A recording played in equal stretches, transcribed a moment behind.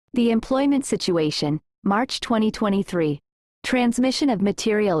The employment situation, March 2023. Transmission of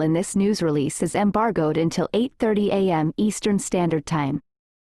material in this news release is embargoed until 8:30 a.m. Eastern Standard Time.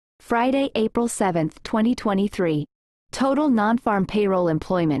 Friday, April 7, 2023. Total non-farm payroll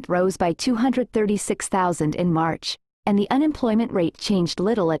employment rose by 236,000 in March, and the unemployment rate changed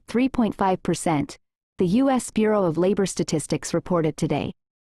little at 3.5%, the U.S. Bureau of Labor Statistics reported today.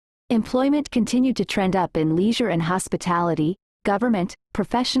 Employment continued to trend up in leisure and hospitality, government,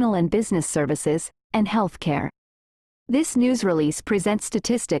 professional and business services, and healthcare. This news release presents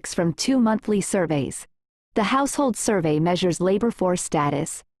statistics from 2 monthly surveys. The Household Survey measures labor force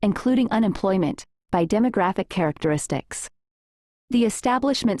status, including unemployment, by demographic characteristics. The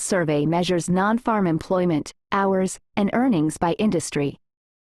Establishment Survey measures non-farm employment, hours, and earnings by industry.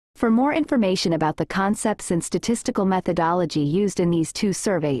 For more information about the concepts and statistical methodology used in these 2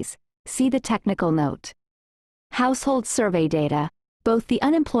 surveys, see the technical note. Household survey data, both the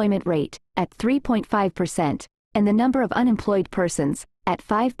unemployment rate, at 3.5%, and the number of unemployed persons, at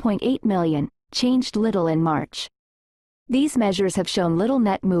 5.8 million, changed little in March. These measures have shown little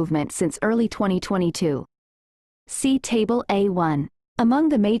net movement since early 2022. See Table A1. Among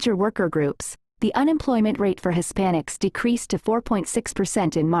the major worker groups, the unemployment rate for Hispanics decreased to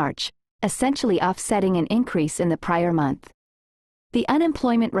 4.6% in March, essentially offsetting an increase in the prior month. The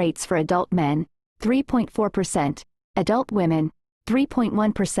unemployment rates for adult men, 3.4%, adult women,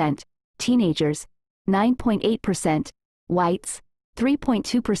 3.1%, teenagers, 9.8%, whites,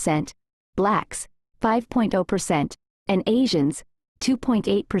 3.2%, blacks, 5.0%, and Asians,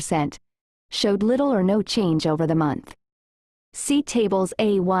 2.8%, showed little or no change over the month. See tables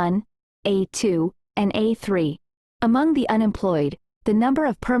A1, A2, and A3. Among the unemployed, the number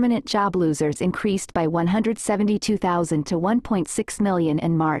of permanent job losers increased by 172,000 to 1.6 million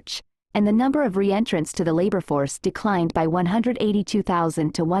in March, and the number of re-entrants to the labor force declined by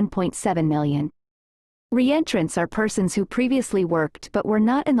 182,000 to 1.7 million. Re-entrants are persons who previously worked but were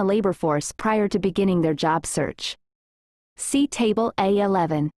not in the labor force prior to beginning their job search. See Table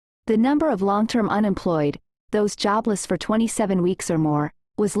A11. The number of long-term unemployed, those jobless for 27 weeks or more,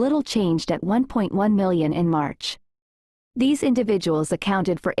 was little changed at 1.1 million in March. These individuals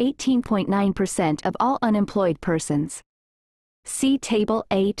accounted for 18.9% of all unemployed persons. See Table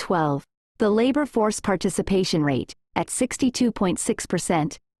A12. The labor force participation rate, at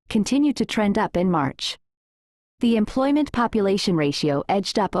 62.6%, continued to trend up in March. The employment population ratio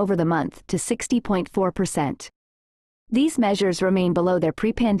edged up over the month to 60.4%. These measures remain below their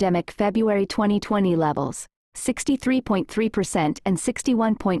pre-pandemic February 2020 levels, 63.3% and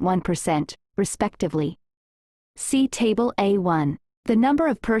 61.1%, respectively. See Table A1. The number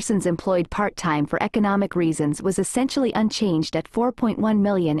of persons employed part-time for economic reasons was essentially unchanged at 4.1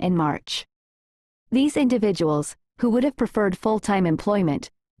 million in March. These individuals, who would have preferred full-time employment,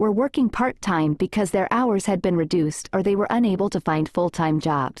 were working part-time because their hours had been reduced or they were unable to find full-time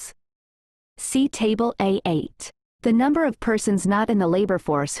jobs. See Table A8. The number of persons not in the labor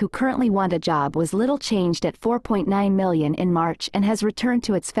force who currently want a job was little changed at 4.9 million in March and has returned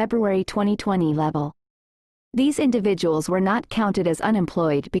to its February 2020 level. These individuals were not counted as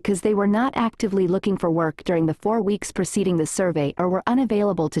unemployed because they were not actively looking for work during the 4 weeks preceding the survey or were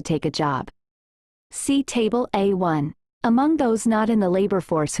unavailable to take a job. See Table A1. Among those not in the labor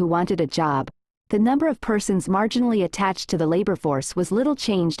force who wanted a job, the number of persons marginally attached to the labor force was little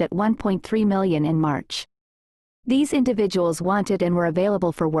changed at 1.3 million in March. These individuals wanted and were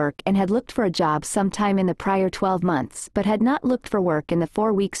available for work and had looked for a job sometime in the prior 12 months but had not looked for work in the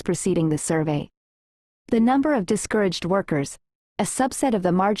 4 weeks preceding the survey. The number of discouraged workers, a subset of the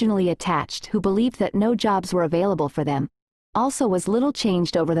marginally attached who believed that no jobs were available for them, also was little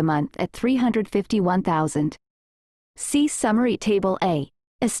changed over the month at 351,000. See Summary Table A.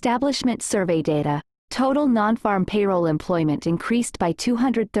 Establishment Survey Data. Total non-farm payroll employment increased by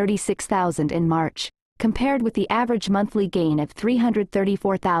 236,000 in March, compared with the average monthly gain of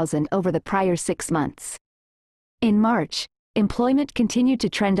 334,000 over the prior 6 months. In March, employment continued to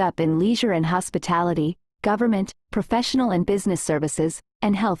trend up in leisure and hospitality, government, professional and business services,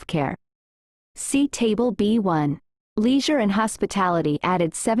 and healthcare. See Table B1. Leisure and hospitality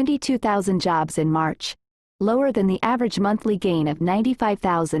added 72,000 jobs in March, lower than the average monthly gain of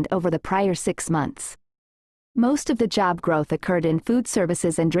 95,000 over the prior 6 months. Most of the job growth occurred in food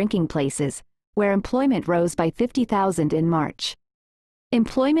services and drinking places, where employment rose by 50,000 in March.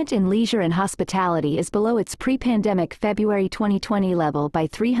 Employment in leisure and hospitality is below its pre-pandemic February 2020 level by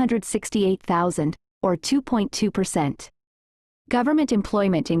 368,000, or 2.2%. Government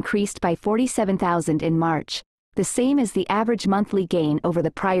employment increased by 47,000 in March, the same as the average monthly gain over the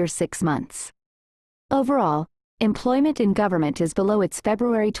prior 6 months. Overall, Employment in government is below its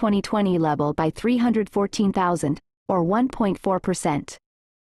February 2020 level by 314,000, or 1.4%.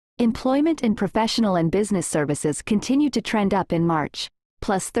 Employment in professional and business services continued to trend up in March,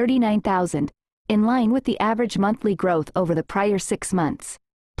 plus 39,000, in line with the average monthly growth over the prior 6 months,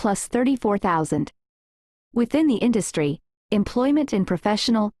 plus 34,000. Within the industry, employment in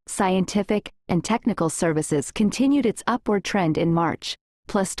professional, scientific, and technical services continued its upward trend in March,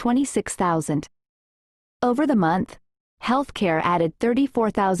 plus 26,000. Over the month, healthcare added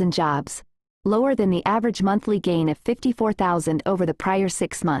 34,000 jobs, lower than the average monthly gain of 54,000 over the prior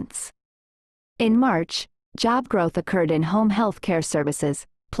 6 months. In March, job growth occurred in home health care services,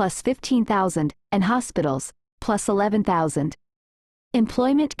 plus 15,000, and hospitals, plus 11,000.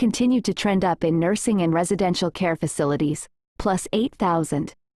 Employment continued to trend up in nursing and residential care facilities, plus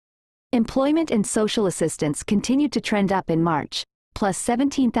 8,000. Employment in social assistance continued to trend up in March, plus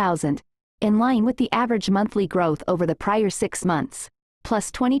 17,000, in line with the average monthly growth over the prior 6 months,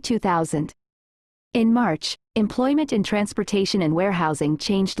 plus 22,000. In March, employment in transportation and warehousing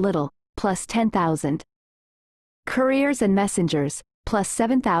changed little, plus 10,000. Couriers and messengers, plus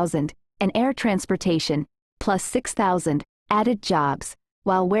 7,000, and air transportation, plus 6,000, added jobs,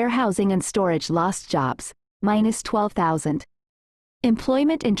 while warehousing and storage lost jobs, minus 12,000.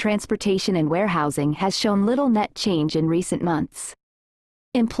 Employment in transportation and warehousing has shown little net change in recent months.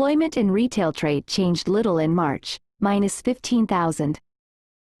 Employment in retail trade changed little in March, minus 15,000.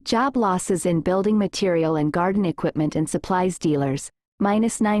 Job losses in building material and garden equipment and supplies dealers,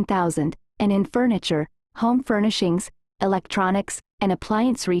 minus 9,000, and in furniture, home furnishings, electronics, and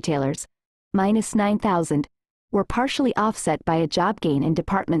appliance retailers, minus 9,000, were partially offset by a job gain in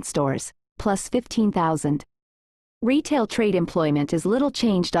department stores, plus 15,000. Retail trade employment is little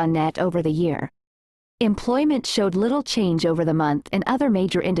changed on net over the year. Employment showed little change over the month in other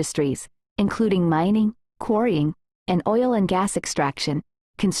major industries, including mining, quarrying, and oil and gas extraction,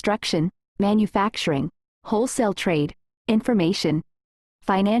 construction, manufacturing, wholesale trade, information,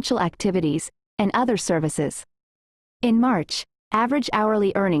 financial activities, and other services. In March, average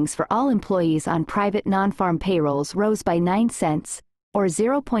hourly earnings for all employees on private non-farm payrolls rose by 9 cents, or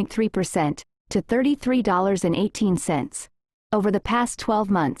 0.3%, to $33.18. Over the past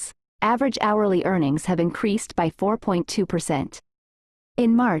 12 months, average hourly earnings have increased by 4.2%.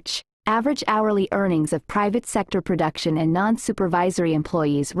 In March, average hourly earnings of private sector production and non-supervisory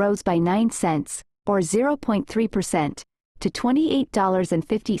employees rose by 9 cents, or 0.3%, to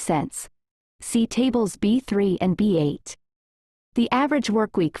 $28.50. See tables B3 and B8. The average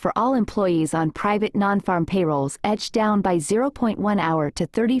workweek for all employees on private non-farm payrolls edged down by 0.1 hour to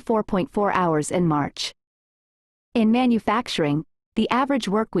 34.4 hours in March. In manufacturing, the average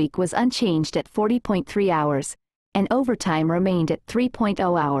workweek was unchanged at 40.3 hours, and overtime remained at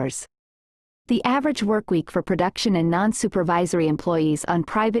 3.0 hours. The average workweek for production and non-supervisory employees on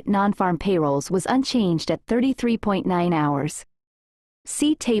private non-farm payrolls was unchanged at 33.9 hours.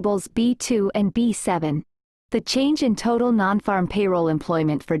 See tables B2 and B7. The change in total non-farm payroll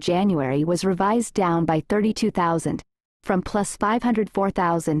employment for January was revised down by 32,000, from plus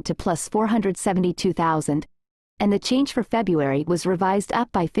 504,000 to plus 472,000, and the change for February was revised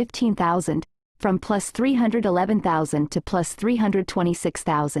up by 15,000, from plus 311,000 to plus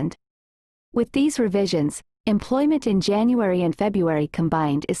 326,000. With these revisions, employment in January and February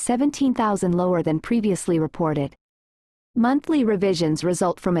combined is 17,000 lower than previously reported. Monthly revisions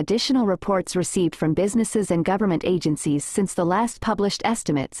result from additional reports received from businesses and government agencies since the last published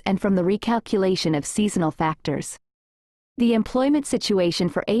estimates and from the recalculation of seasonal factors. The employment situation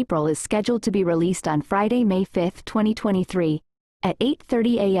for April is scheduled to be released on Friday, May 5, 2023, at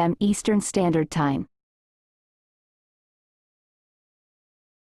 8:30 a.m. Eastern Standard Time.